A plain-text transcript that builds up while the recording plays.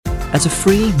As a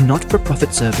free,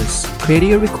 not-for-profit service,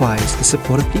 Cradio requires the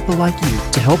support of people like you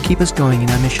to help keep us going in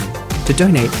our mission. To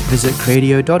donate, visit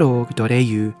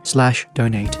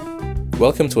cradio.org.au/donate.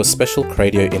 Welcome to a special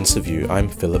Cradio interview. I'm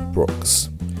Philip Brooks.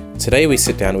 Today we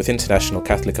sit down with international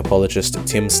Catholic apologist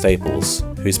Tim Staples,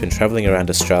 who's been travelling around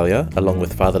Australia along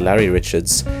with Father Larry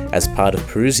Richards as part of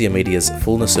Parousia Media's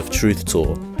Fullness of Truth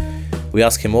tour. We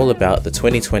ask him all about the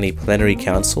 2020 Plenary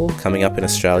Council coming up in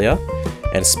Australia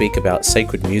and speak about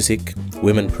sacred music,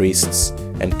 women priests,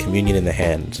 and communion in the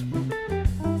hand.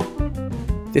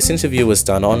 This interview was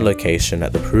done on location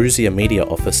at the Parousia Media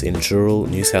office in Dural,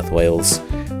 New South Wales,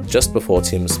 just before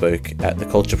Tim spoke at the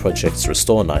Culture Project's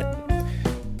Restore Night.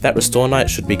 That Restore Night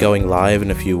should be going live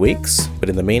in a few weeks, but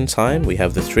in the meantime we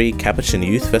have the 3 Capuchin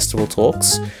Youth Festival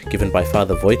talks given by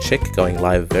Father Wojciech going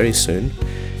live very soon,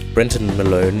 Brenton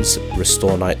Malone's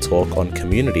Restore Night talk on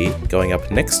community going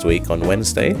up next week on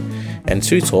Wednesday, and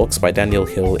 2 talks by Daniel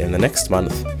Hill in the next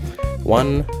month,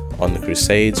 one on the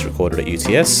Crusades recorded at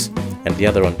UTS, and the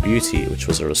other on beauty, which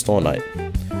was a Restore Night.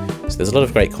 So there's a lot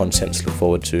of great content to look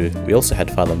forward to. We also had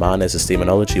Father Marnes's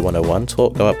Demonology 101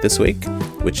 talk go up this week,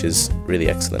 which is really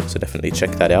excellent, so definitely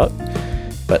check that out.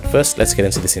 But first, let's get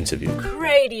into this interview.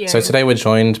 Radio. So today we're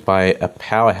joined by a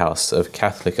powerhouse of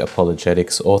Catholic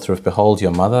apologetics, author of Behold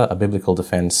Your Mother, a biblical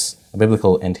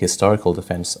and historical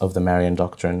defense of the Marian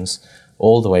doctrines,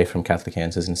 all the way from Catholic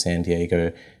Answers in San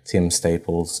Diego, Tim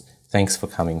Staples. Thanks for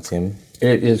coming, Tim.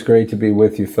 It is great to be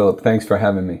with you, Philip. Thanks for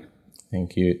having me.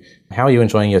 Thank you. How are you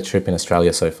enjoying your trip in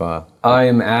Australia so far? I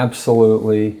am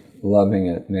absolutely loving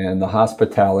it, man. The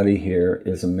hospitality here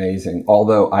is amazing.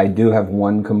 Although I do have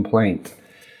one complaint.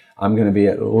 I'm going to be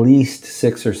at least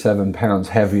 6 or 7 pounds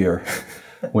heavier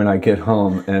when I get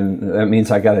home, and that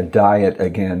means I got to diet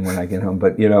again when I get home.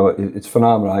 But, you know, it's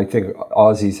phenomenal. I think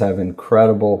Aussies have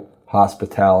incredible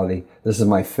hospitality. This is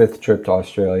my 5th trip to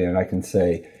Australia, and I can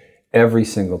say every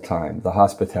single time the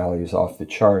hospitality is off the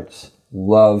charts.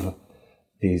 Love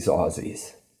these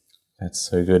Aussies. That's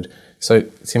so good. So,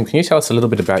 Tim, can you tell us a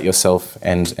little bit about yourself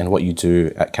and what you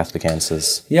do at Catholic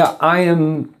Answers? Yeah, I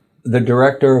am the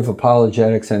Director of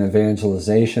Apologetics and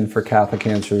Evangelization for Catholic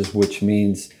Answers, which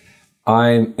means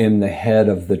I'm in the head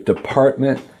of the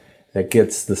department that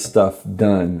gets the stuff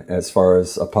done as far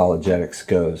as apologetics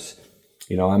goes.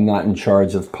 You know, I'm not in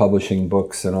charge of publishing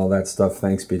books and all that stuff,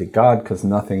 thanks be to God, because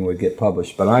nothing would get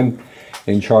published. But I'm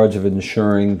in charge of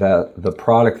ensuring that the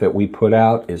product that we put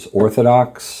out is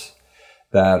orthodox,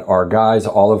 that our guys,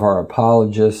 all of our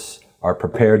apologists, are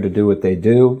prepared to do what they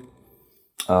do.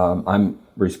 I'm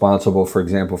responsible, for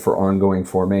example, for ongoing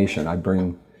formation. I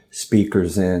bring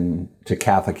speakers in to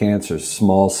Catholic Answers,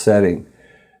 small setting,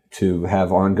 to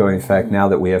have ongoing. In fact, now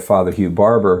that we have Father Hugh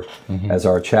Barber as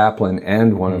our chaplain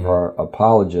and one of our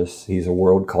apologists, he's a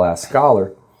world-class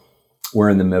scholar. We're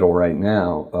in the middle right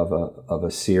now of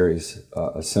a series,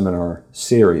 a seminar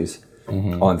series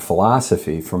on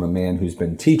philosophy from a man who's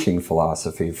been teaching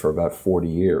philosophy for about 40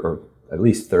 years, or at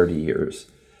least 30 years.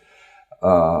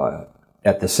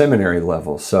 At the seminary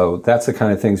level. So that's the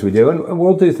kind of things we do. And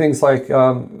we'll do things like,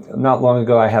 not long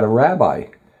ago I had a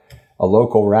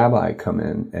local rabbi come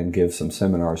in and give some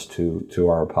seminars to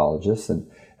our apologists. And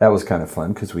that was kind of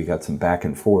fun because we got some back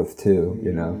and forth too,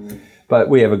 you know. But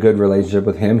we have a good relationship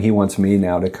with him. He wants me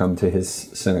now to come to his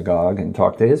synagogue and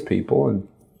talk to his people. And,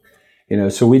 you know,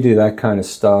 so we do that kind of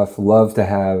stuff. Love to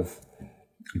have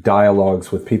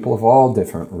dialogues with people of all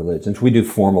different religions. We do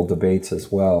formal debates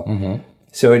as well.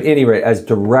 So at any rate, as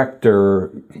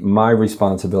director, my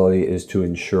responsibility is to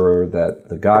ensure that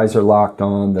the guys are locked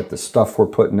on, that the stuff we're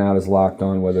putting out is locked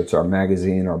on, whether it's our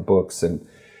magazine, our books, and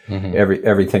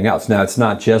everything else. Now, it's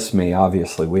not just me,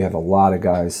 obviously. We have a lot of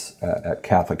guys at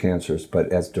Catholic Answers,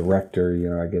 but as director, you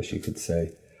know, I guess you could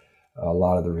say a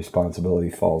lot of the responsibility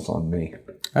falls on me.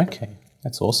 Okay,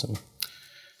 that's awesome.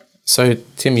 So,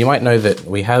 Tim, you might know that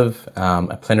we have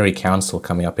a plenary council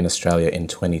coming up in Australia in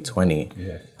 2020.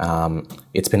 Yes.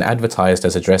 It's been advertised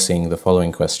as addressing the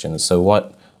following questions. So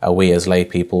what are we as lay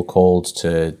people called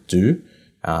to do?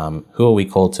 Who are we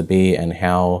called to be? And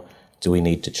how do we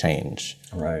need to change?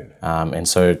 Right. And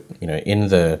so, you know, in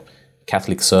the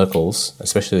Catholic circles,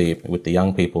 especially with the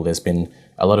young people, there's been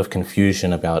a lot of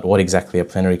confusion about what exactly a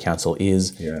plenary council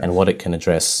is and what it can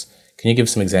address. Can you give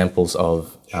some examples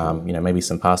of, you know, maybe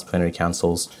some past plenary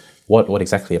councils, what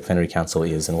exactly a plenary council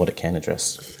is and what it can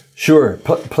address? Sure.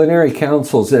 Plenary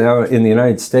councils in the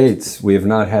United States, we have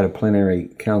not had a plenary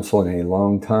council in a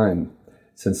long time,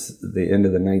 since the end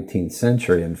of the 19th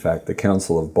century, in fact, the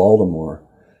Council of Baltimore.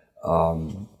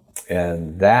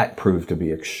 And that proved to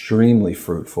be extremely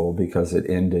fruitful because it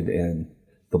ended in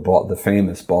the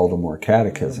famous Baltimore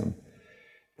Catechism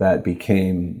that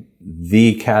became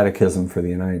the catechism for the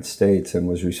United States and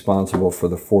was responsible for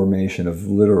the formation of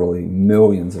literally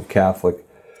millions of Catholic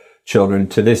children.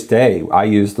 To this day, I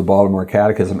use the Baltimore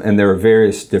Catechism, and there are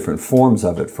various different forms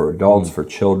of it for adults, for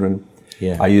children.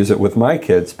 Yeah. I use it with my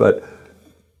kids, but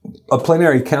a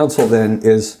plenary council then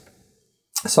is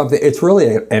something, it's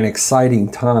really an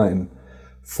exciting time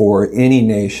for any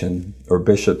nation or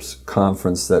bishop's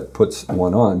conference that puts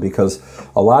one on, because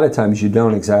a lot of times you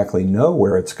don't exactly know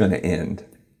where it's going to end.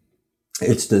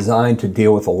 It's designed to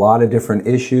deal with a lot of different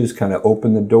issues, kind of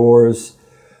open the doors.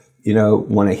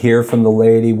 Want to hear from the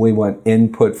laity. We want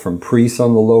input from priests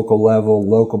on the local level,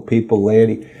 local people,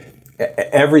 laity.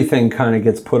 Everything kind of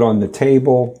gets put on the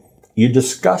table. You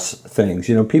discuss things.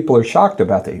 People are shocked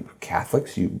about the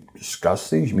Catholics. You discuss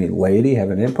things. You mean laity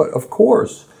have an input? Of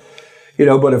course.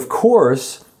 But of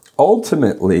course,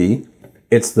 ultimately,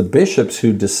 it's the bishops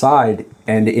who decide,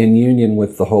 and in union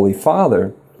with the Holy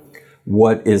Father,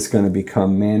 what is going to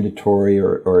become mandatory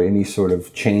or any sort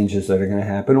of changes that are going to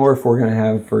happen, or if we're going to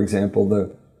have, for example,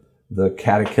 the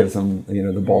catechism,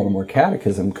 the Baltimore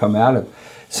Catechism come out of.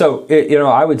 So,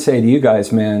 I would say to you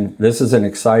guys, man, this is an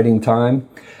exciting time.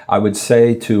 I would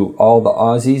say to all the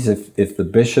Aussies, if the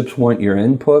bishops want your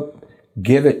input,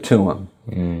 give it to them.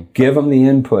 Give them the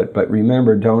input, but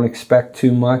remember, don't expect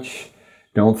too much.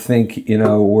 Don't think,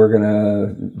 we're going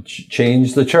to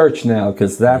change the church now,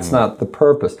 because that's not the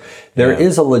purpose. There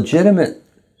is a legitimate,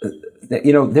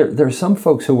 there are some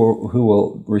folks who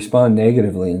will respond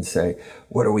negatively and say,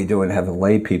 what are we doing having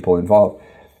lay people involved?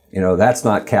 That's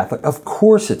not Catholic. Of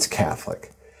course it's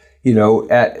Catholic.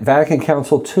 At Vatican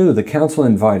Council II, the council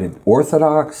invited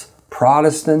Orthodox,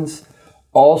 Protestants,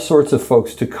 all sorts of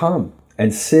folks to come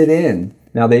and sit in.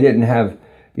 Now, they didn't have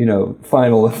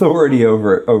final authority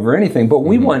over anything, but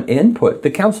we want input. The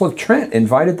Council of Trent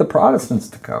invited the Protestants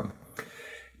to come,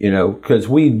 because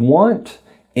we want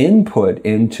input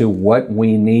into what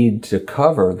we need to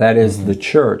cover. That is the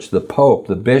church, the Pope,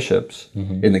 the bishops.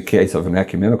 In the case of an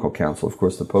ecumenical council, of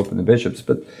course, the Pope and the bishops.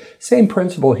 But same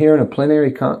principle here in a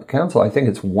plenary council. I think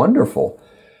it's wonderful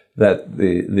that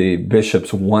the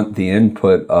bishops want the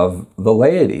input of the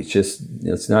laity.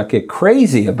 Let's not get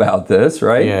crazy about this,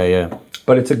 right? Yeah.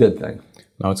 But it's a good thing.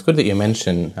 No, it's good that you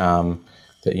mention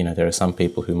that, there are some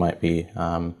people who might be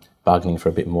bargaining for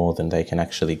a bit more than they can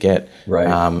actually get.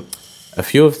 Right. A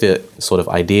few of the sort of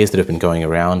ideas that have been going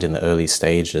around in the early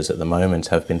stages at the moment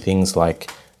have been things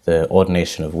like the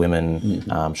ordination of women,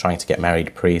 trying to get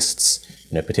married priests,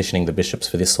 petitioning the bishops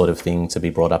for this sort of thing to be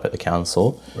brought up at the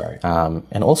council. Right.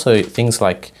 And also things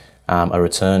like a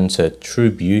return to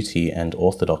true beauty and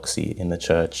orthodoxy in the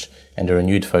church, and a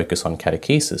renewed focus on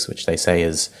catechesis, which they say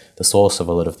is the source of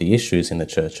a lot of the issues in the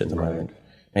church at the moment.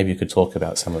 Maybe you could talk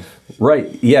about some of...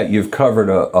 Right. Yeah, you've covered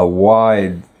a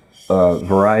wide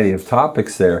variety of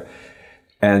topics there.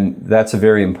 And that's a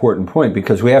very important point,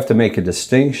 because we have to make a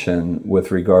distinction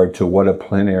with regard to what a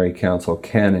plenary council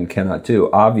can and cannot do.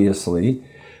 Obviously,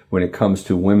 when it comes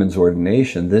to women's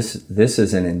ordination, this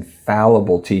is an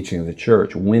infallible teaching of the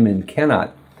church. Women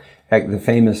cannot. The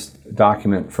famous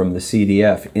document from the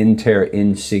CDF, Inter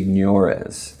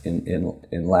Insignores,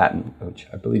 in Latin, which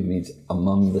I believe means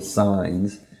among the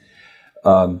signs.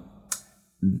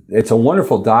 It's a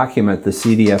wonderful document the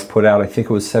CDF put out. I think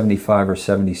it was 75 or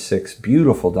 76.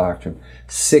 Beautiful doctrine.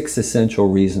 6 essential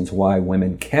reasons why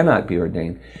women cannot be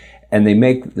ordained. And they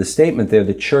make the statement there,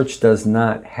 the church does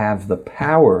not have the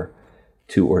power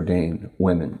to ordain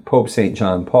women. Pope St.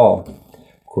 John Paul,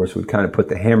 of course, would kind of put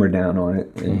the hammer down on it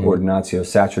in Ordinatio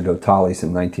Sacerdotalis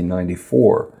in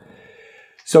 1994.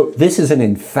 So this is an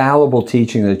infallible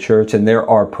teaching of the church, and there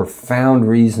are profound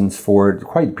reasons for it,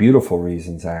 quite beautiful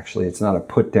reasons, actually. It's not a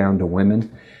put down to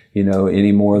women,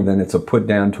 any more than it's a put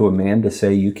down to a man to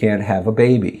say you can't have a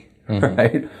baby,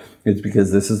 right? It's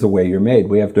because this is the way you're made.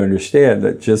 We have to understand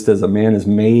that just as a man is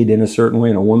made in a certain way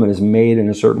and a woman is made in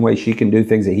a certain way, she can do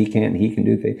things that he can't, and he can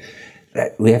do things.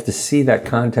 That we have to see that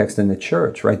context in the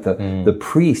church, right? The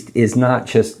priest is not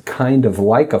just kind of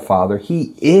like a father.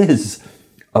 He is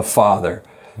a father.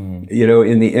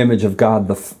 In the image of God,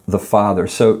 the Father.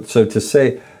 So to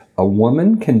say a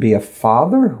woman can be a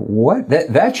father, what?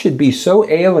 That should be so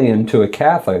alien to a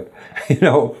Catholic.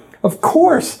 Of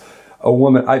course, a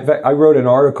woman. I wrote an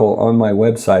article on my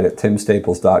website at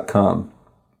timstaples.com.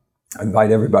 I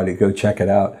invite everybody to go check it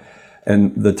out.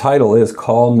 And the title is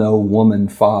 "Call No Woman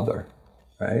Father,"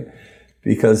 right?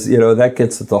 Because that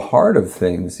gets at the heart of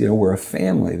things. We're a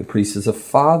family. The priest is a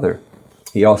father.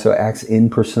 He also acts in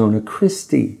persona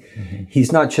Christi.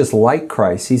 He's not just like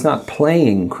Christ. He's not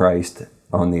playing Christ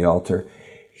on the altar.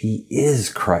 He is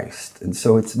Christ. And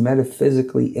so it's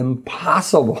metaphysically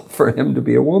impossible for him to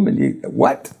be a woman.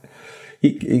 What?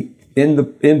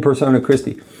 in persona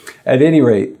Christi. At any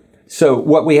rate, so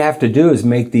what we have to do is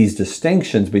make these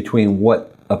distinctions between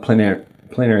what a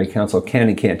plenary council can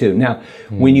and can't do. Now,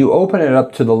 when you open it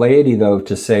up to the laity, though,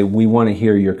 to say, we want to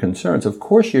hear your concerns, of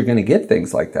course you're going to get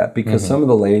things like that, because some of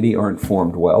the laity aren't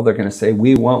formed well. They're going to say,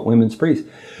 we want women's priests.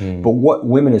 But what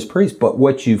women as priests? But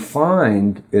what you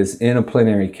find is in a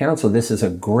plenary council, this is a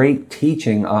great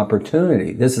teaching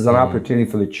opportunity. This is an opportunity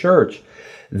for the church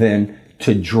then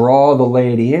to draw the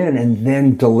laity in and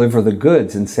then deliver the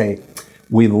goods and say,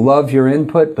 we love your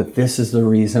input, but this is the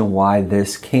reason why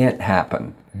this can't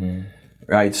happen.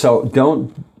 Right? So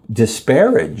don't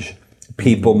disparage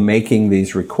people making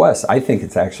these requests. I think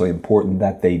it's actually important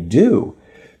that they do,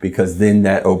 because then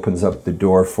that opens up the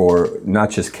door for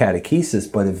not just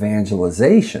catechesis, but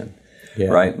evangelization. Yeah.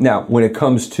 Right? Now, when it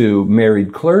comes to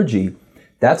married clergy,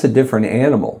 that's a different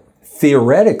animal.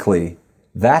 Theoretically,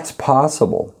 that's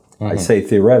possible. I say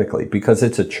theoretically, because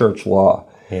it's a church law.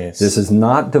 Yes. This is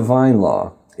not divine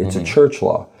law. It's a church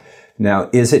law. Now,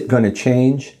 is it going to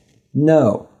change?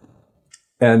 No.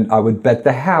 And I would bet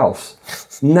the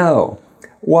house, no.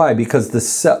 Why? Because the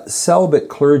celibate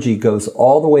clergy goes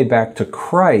all the way back to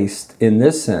Christ in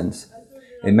this sense.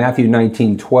 In Matthew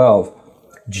 19:12,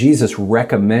 Jesus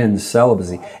recommends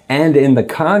celibacy. And in the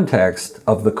context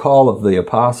of the call of the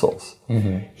apostles,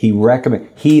 he recommends,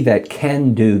 he that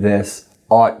can do this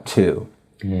ought to,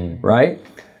 right?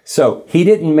 So he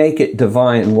didn't make it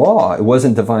divine law. It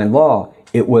wasn't divine law.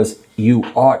 It was you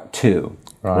ought to,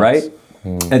 right?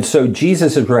 And so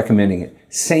Jesus is recommending it.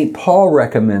 St. Paul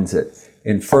recommends it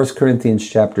in 1 Corinthians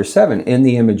chapter 7. In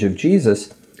the image of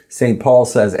Jesus, St. Paul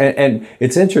says, and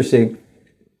it's interesting,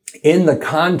 in the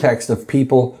context of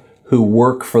people who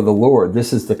work for the Lord,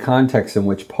 this is the context in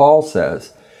which Paul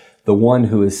says, the one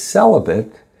who is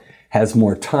celibate has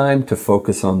more time to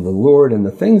focus on the Lord and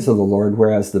the things of the Lord,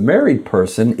 whereas the married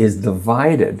person is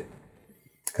divided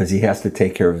because he has to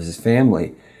take care of his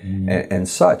family and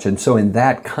such. And so in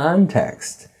that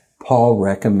context, Paul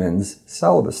recommends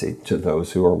celibacy to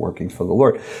those who are working for the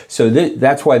Lord. So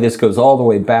that's why this goes all the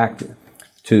way back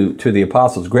to the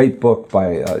apostles. Great book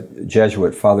by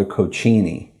Jesuit Father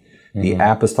Coccini, The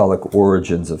Apostolic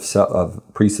Origins of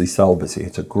Priestly Celibacy.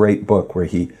 It's a great book where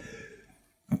he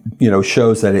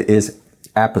shows that it is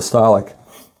apostolic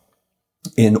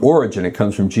in origin. It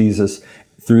comes from Jesus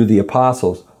through the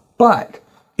apostles, but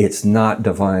it's not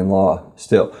divine law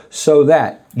still. So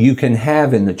that you can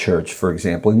have in the church, for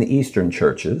example, in the Eastern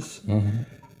churches,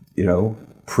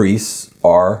 priests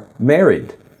are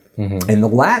married. In the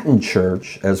Latin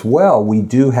church as well, we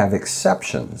do have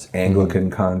exceptions. Anglican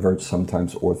converts,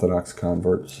 sometimes Orthodox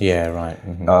converts,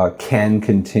 can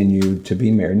continue to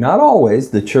be married. Not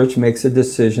always. The church makes a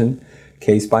decision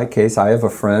case by case. I have a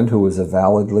friend who was a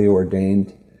validly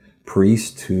ordained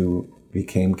priest who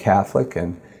became Catholic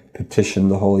and petitioned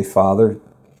the Holy Father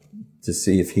to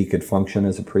see if he could function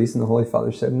as a priest, and the Holy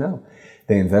Father said no.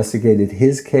 They investigated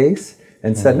his case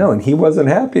and said no, and he wasn't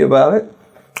happy about it.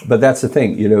 But that's the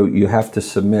thing, you have to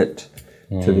submit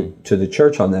to the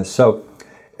church on this. So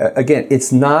again,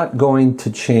 it's not going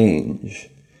to change.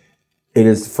 It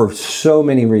is for so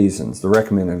many reasons. The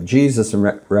recommendation of Jesus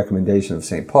and recommendation of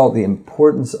St. Paul, the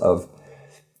importance of,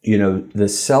 the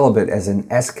celibate as an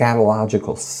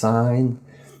eschatological sign.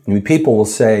 I mean, people will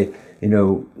say,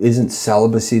 isn't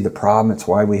celibacy the problem? It's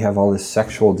why we have all this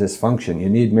sexual dysfunction. You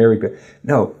need married people.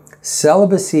 No,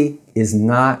 celibacy is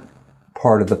not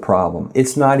part of the problem.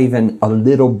 It's not even a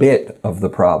little bit of the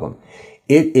problem.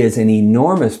 It is an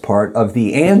enormous part of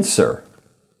the answer.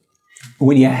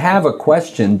 When you have a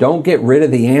question, don't get rid of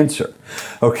the answer,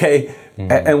 okay?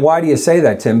 And why do you say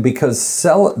that, Tim? Because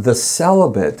the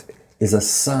celibate is a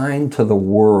sign to the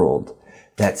world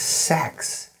that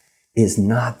sex is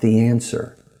not the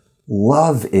answer.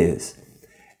 Love is.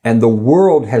 And the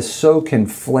world has so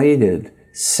conflated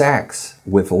sex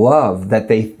with love that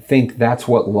they think that's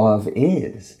what love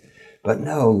is. But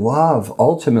no, love,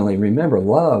 ultimately, remember,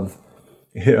 love,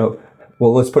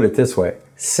 let's put it this way.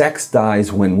 Sex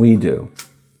dies when we do,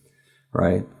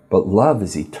 right? But love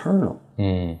is eternal.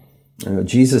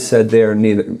 Jesus said they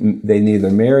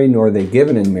neither marry nor are they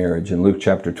given in marriage in Luke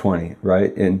chapter 20,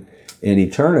 right? In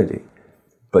eternity.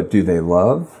 But do they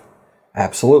love?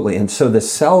 Absolutely. And so the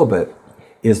celibate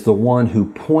is the one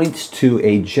who points to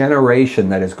a generation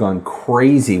that has gone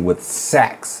crazy with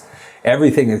sex.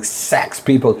 Everything is sex.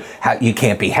 People, you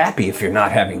can't be happy if you're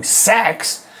not having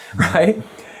sex, right?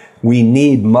 We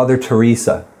need Mother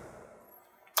Teresa.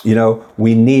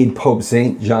 We need Pope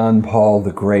St. John Paul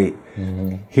the Great.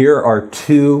 Here are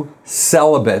two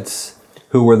celibates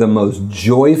who were the most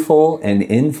joyful and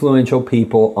influential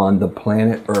people on the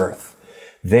planet Earth.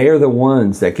 They're the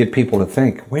ones that get people to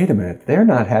think, wait a minute, they're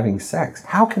not having sex.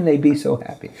 How can they be so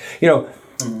happy?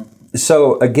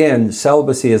 So again,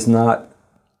 celibacy is not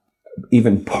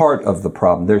even part of the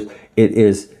problem. It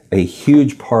is a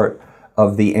huge part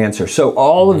of the answer. So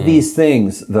all of these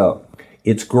things, though,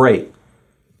 it's great.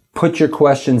 Put your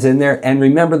questions in there. And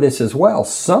remember this as well.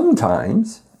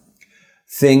 Sometimes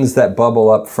things that bubble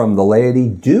up from the laity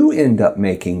do end up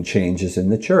making changes in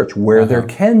the church where there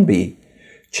can be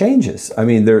changes. I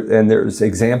mean, there's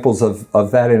examples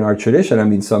of that in our tradition. I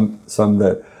mean, some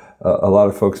that a lot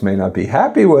of folks may not be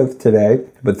happy with today,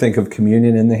 but think of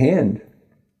communion in the hand.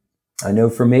 I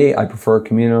know for me, I prefer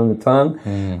communion on the tongue.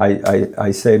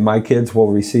 I say my kids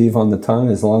will receive on the tongue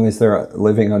as long as they're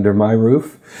living under my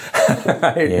roof.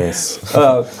 Right? Yes.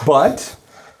 But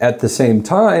at the same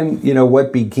time,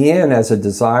 what began as a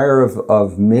desire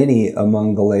of many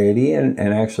among the laity and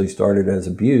actually started as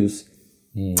abuse,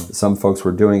 some folks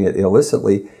were doing it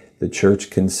illicitly, the church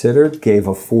considered, gave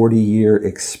a 40-year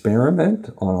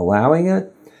experiment on allowing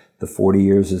it. The 40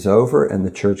 years is over and the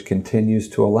church continues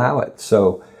to allow it.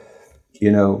 So,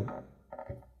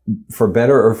 for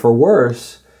better or for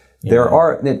worse, there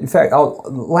are, in fact,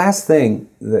 last thing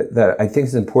that I think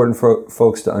is important for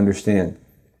folks to understand,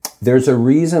 there's a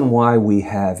reason why we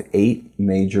have 8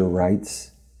 major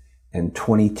rites and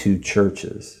 22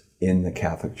 churches in the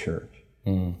Catholic Church.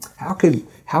 How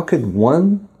could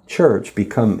one church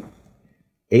become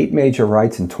 8 major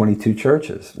rites and 22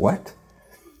 churches? What?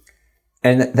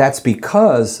 And that's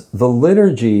because the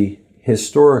liturgy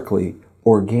historically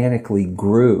organically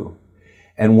grew.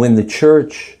 And when the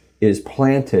church is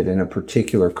planted in a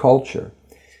particular culture,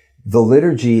 the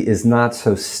liturgy is not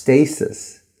so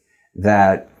stasis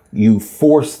that you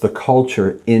force the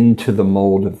culture into the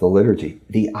mold of the liturgy.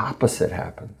 The opposite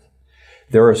happens.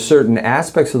 There are certain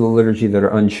aspects of the liturgy that are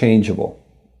unchangeable,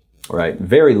 right?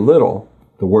 Very little,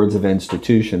 the words of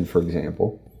institution, for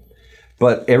example,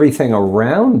 but everything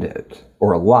around it,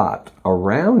 or a lot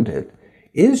around it,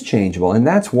 is changeable. And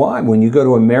that's why when you go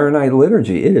to a Maronite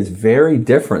liturgy, it is very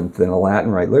different than a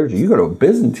Latin Rite liturgy. You go to a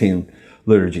Byzantine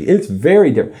liturgy, it's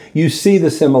very different. You see the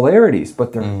similarities,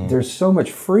 but there's so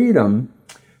much freedom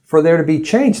for there to be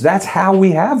change. That's how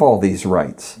we have all these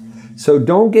rites. So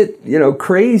don't get,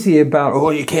 crazy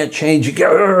about, you can't change,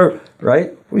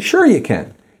 right? Well, sure you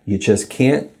can. You just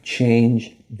can't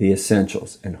change the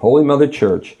essentials. And Holy Mother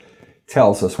Church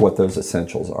tells us what those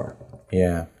essentials are.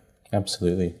 Yeah,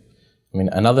 absolutely. I mean,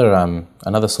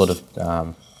 another sort of,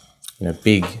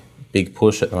 big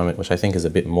push at the moment, which I think is a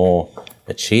bit more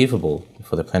achievable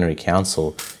for the Plenary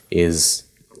Council, is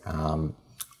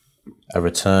a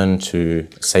return to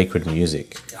sacred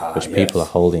music, which people are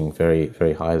holding very,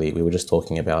 very highly. We were just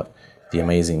talking about the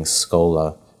amazing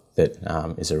Schola that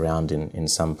is around in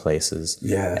some places.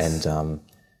 Yes. And,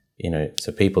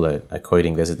 so people are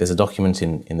quoting, there's a document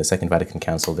in the Second Vatican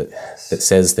Council that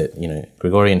says that,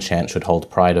 Gregorian chant should hold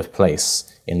pride of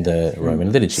place in the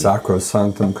Roman liturgy.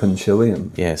 Sacrosanctum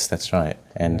Concilium. Yes, that's right.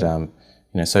 And,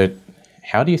 so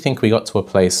how do you think we got to a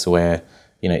place where,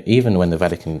 even when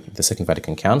the Second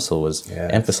Vatican Council was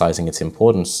emphasizing its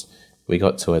importance, we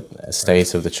got to a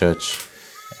state of the church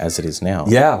as it is now?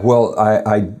 Yeah, well,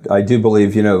 I do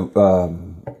believe,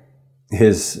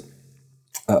 His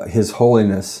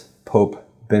Holiness Pope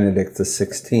Benedict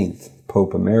XVI,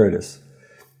 Pope Emeritus,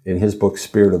 in his book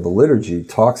Spirit of the Liturgy,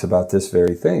 talks about this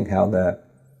very thing, how that,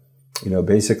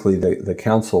 basically the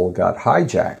council got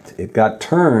hijacked. It got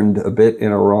turned a bit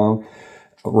in a wrong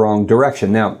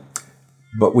direction. Now,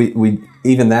 but we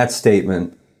even that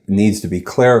statement needs to be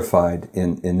clarified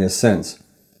in this sense.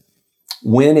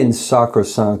 When in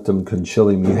Sacrosanctum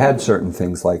Concilium, you had certain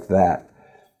things like that,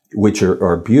 which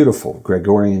are beautiful.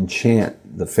 Gregorian chant,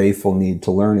 the faithful need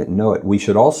to learn it and know it. We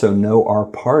should also know our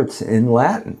parts in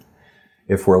Latin,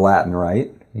 if we're Latin,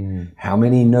 right? How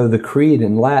many know the creed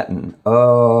in Latin?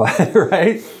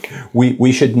 Right?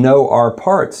 We should know our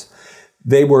parts.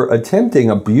 They were attempting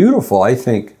a beautiful, I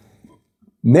think,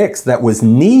 mix that was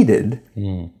needed.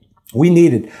 We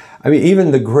needed,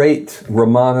 even the great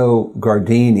Romano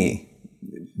Guardini,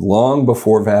 long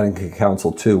before Vatican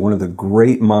Council II, one of the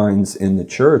great minds in the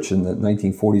church in the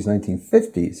 1940s,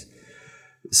 1950s,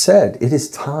 said, it is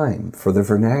time for the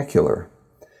vernacular.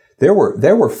 There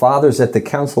were fathers at the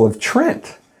Council of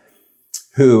Trent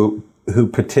who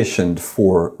petitioned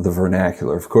for the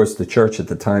vernacular. Of course, the church at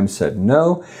the time said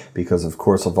no, because of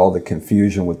course of all the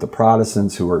confusion with the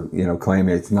Protestants who were,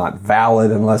 claiming it's not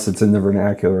valid unless it's in the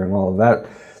vernacular and all of that.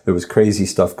 There was crazy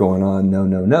stuff going on.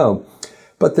 No.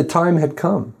 But the time had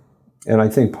come. And I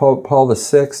think Pope Paul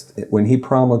VI, when he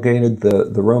promulgated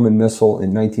the Roman Missal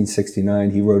in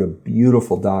 1969, he wrote a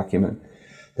beautiful document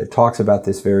that talks about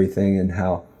this very thing and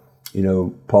how,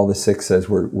 Paul VI says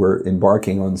we're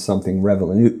embarking on something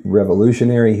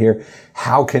revolutionary here.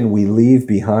 How can we leave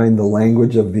behind the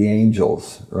language of the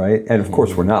angels, right? And of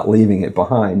course, we're not leaving it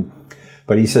behind.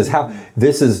 But he says, how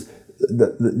this is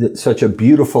such a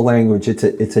beautiful language.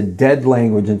 It's a dead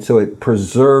language, and so it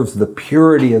preserves the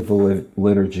purity of the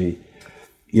liturgy.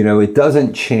 It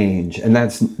doesn't change, and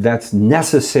that's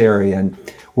necessary. And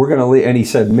we're going to. And he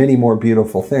said many more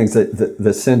beautiful things. That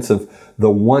the sense of the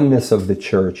oneness of the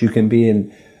church. You can be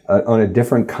on a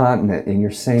different continent, and you're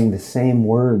saying the same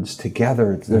words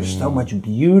together. There's so much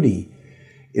beauty.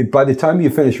 By the time you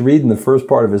finish reading the first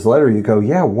part of his letter, you go,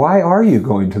 yeah, why are you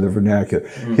going to the vernacular?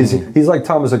 He's like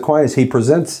Thomas Aquinas. He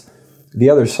presents the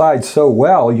other side so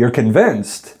well, you're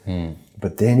convinced.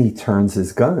 But then he turns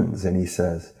his guns and he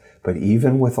says, but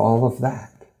even with all of that,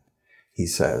 he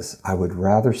says, I would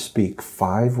rather speak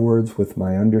 5 words with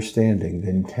my understanding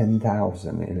than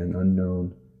 10,000 in an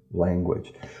unknown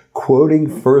language. Quoting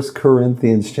 1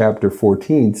 Corinthians chapter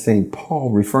 14, St.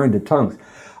 Paul referring to tongues.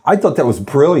 I thought that was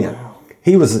brilliant.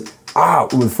 He was,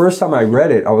 the first time I read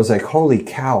it, I was like, holy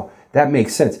cow, that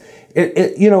makes sense.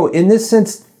 In this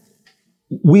sense,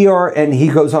 we are, and he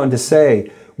goes on to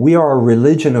say, we are a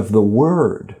religion of the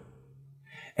Word.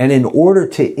 And in order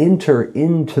to enter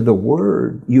into the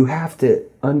Word, you have to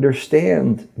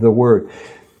understand the Word.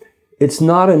 It's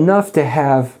not enough to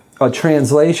have a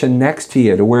translation next to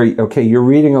you to where, okay, you're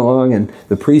reading along and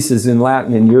the priest is in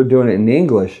Latin and you're doing it in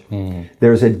English.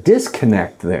 There's a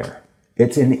disconnect there.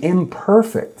 It's an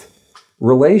imperfect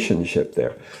relationship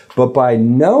there. But by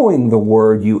knowing the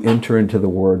Word, you enter into the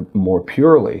Word more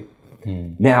purely.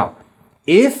 Now,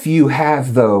 if you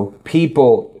have, though,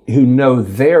 people who know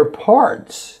their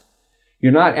parts,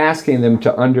 you're not asking them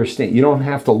to understand. You don't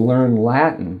have to learn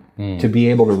Latin to be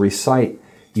able to recite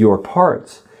your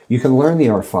parts. You can learn the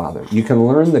Our Father. You can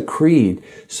learn the Creed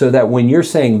so that when you're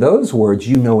saying those words,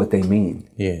 you know what they mean.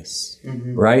 Yes.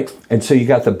 Right? And so you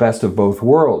got the best of both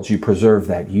worlds. You preserve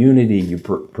that unity. You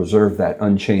preserve that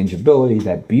unchangeability,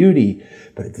 that beauty.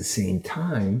 But at the same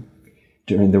time,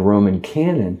 during the Roman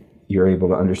canon, you're able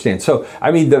to understand. So,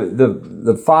 I mean,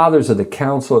 the fathers of the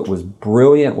council, it was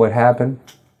brilliant what happened.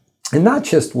 And not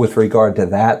just with regard to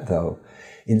that, though.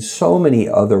 In so many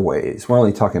other ways. We're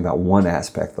only talking about one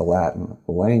aspect, the Latin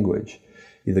language,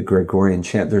 the Gregorian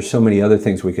chant. There's so many other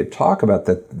things we could talk about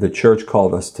that the church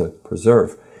called us to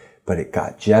preserve, but it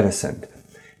got jettisoned.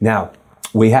 Now,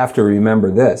 we have to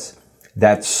remember this,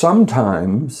 that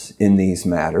sometimes in these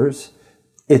matters,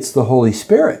 it's the Holy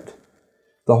Spirit.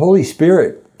 The Holy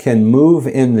Spirit can move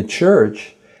in the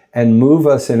church and move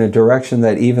us in a direction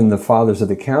that even the fathers of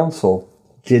the council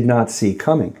did not see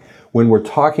coming. When we're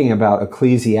talking about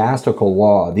ecclesiastical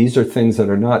law, these are things that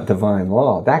are not divine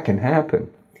law. That can happen.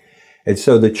 And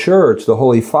so the church, the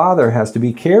Holy Father, has to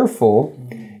be careful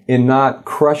in not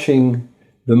crushing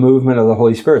the movement of the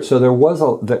Holy Spirit. So there was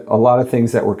a lot of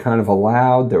things that were kind of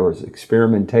allowed. There was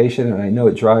experimentation, and I know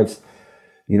it drives,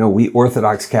 we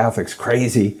Orthodox Catholics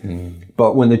crazy.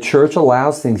 But when the church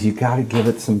allows things, you got to give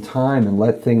it some time and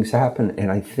let things happen. And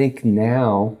I think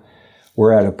now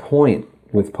we're at a point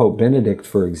with Pope Benedict,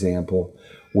 for example,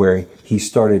 where he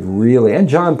started really, and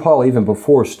John Paul even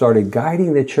before, started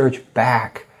guiding the church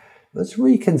back. Let's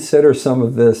reconsider some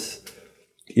of this,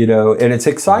 and it's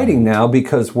exciting now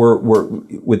because we're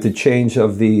with the change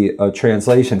of the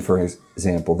translation, for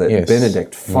example, that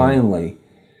Benedict finally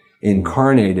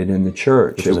incarnated in the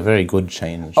church. Which was a very good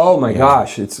change. Oh my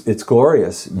gosh, it's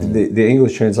glorious. The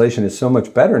English translation is so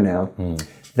much better now.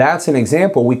 That's an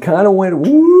example. We kind of went, a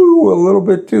little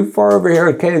bit too far over here.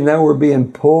 Okay, and now we're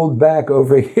being pulled back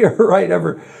over here, right?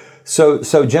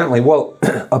 So gently. Well,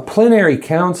 a plenary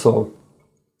council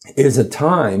is a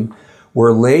time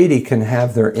where laity can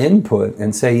have their input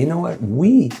and say, you know what,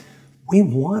 we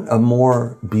want a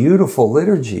more beautiful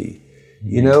liturgy.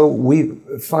 We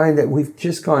find that we've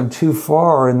just gone too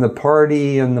far in the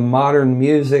party and the modern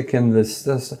music and this.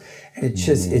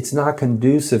 It's not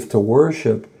conducive to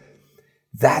worship.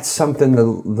 That's something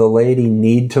the laity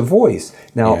need to voice.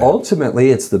 Now, ultimately,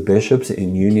 it's the bishops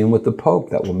in union with the Pope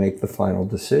that will make the final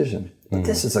decision. But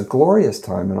this is a glorious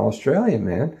time in Australia,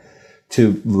 man,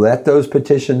 to let those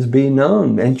petitions be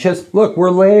known. And just, look,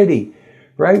 we're laity,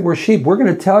 right? We're sheep. We're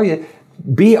going to tell you,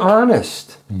 be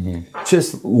honest.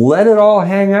 Just let it all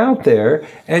hang out there.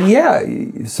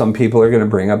 And some people are going to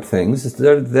bring up things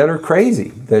that are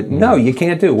crazy. That, no, you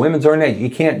can't do it. Women's ordination, you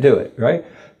can't do it, right?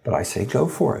 But I say, go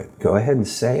for it. Go ahead and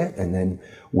say it, and then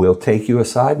we'll take you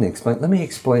aside and explain. Let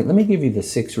me give you the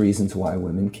 6 reasons why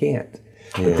women can't.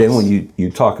 But then when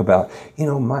you talk about,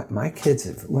 my kids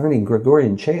are learning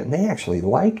Gregorian chant, and they actually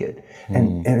like it.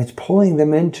 And it's pulling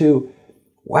them into,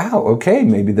 wow, okay,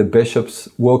 maybe the bishops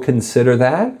will consider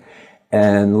that.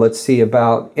 And let's see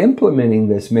about implementing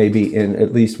this maybe in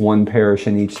at least one parish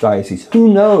in each diocese.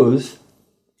 Who knows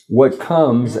what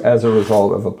comes as a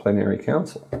result of a plenary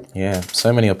council? Yeah,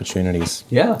 so many opportunities.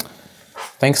 Yeah.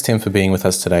 Thanks, Tim, for being with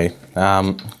us today.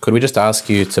 Could we just ask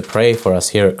you to pray for us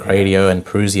here at Cradio and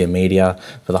Perusia Media,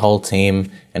 for the whole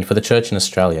team, and for the Church in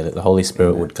Australia, that the Holy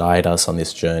Spirit would guide us on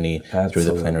this journey through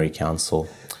the plenary council?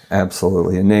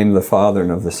 Absolutely. In the name of the Father,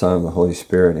 and of the Son, and of the Holy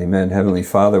Spirit. Amen. Heavenly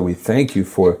Father, we thank you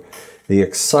for the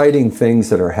exciting things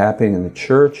that are happening in the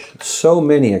Church. So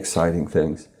many exciting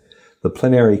things. The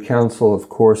plenary council, of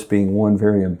course, being one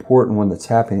very important one that's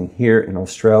happening here in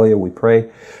Australia. We pray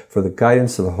for the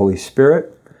guidance of the Holy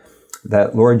Spirit,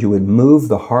 that, Lord, you would move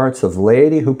the hearts of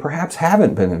laity who perhaps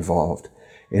haven't been involved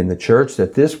in the Church,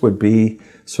 that this would be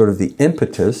sort of the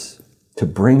impetus to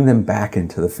bring them back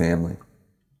into the family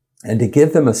and to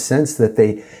give them a sense that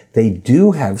they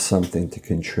do have something to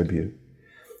contribute.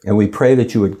 And we pray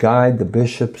that you would guide the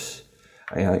bishops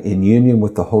in union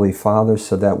with the Holy Father,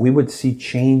 so that we would see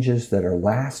changes that are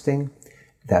lasting,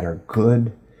 that are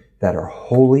good, that are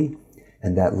holy,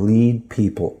 and that lead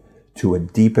people to a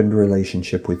deepened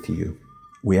relationship with you.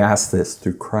 We ask this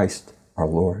through Christ our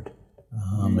Lord.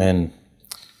 Amen.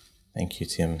 Thank you,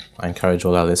 Tim. I encourage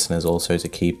all our listeners also to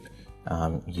keep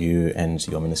you and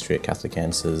your ministry at Catholic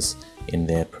Answers in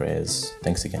their prayers.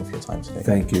 Thanks again for your time today.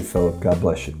 Thank you, Philip. God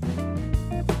bless you.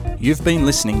 You've been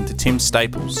listening to Tim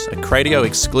Staples, a Cradio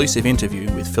exclusive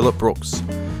interview with Philip Brooks.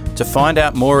 To find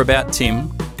out more about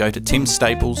Tim, go to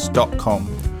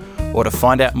timstaples.com, or to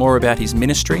find out more about his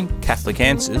ministry, Catholic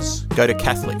Answers, go to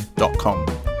catholic.com.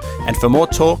 And for more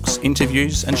talks,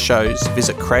 interviews and shows,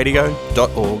 visit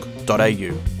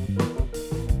cradio.org.au.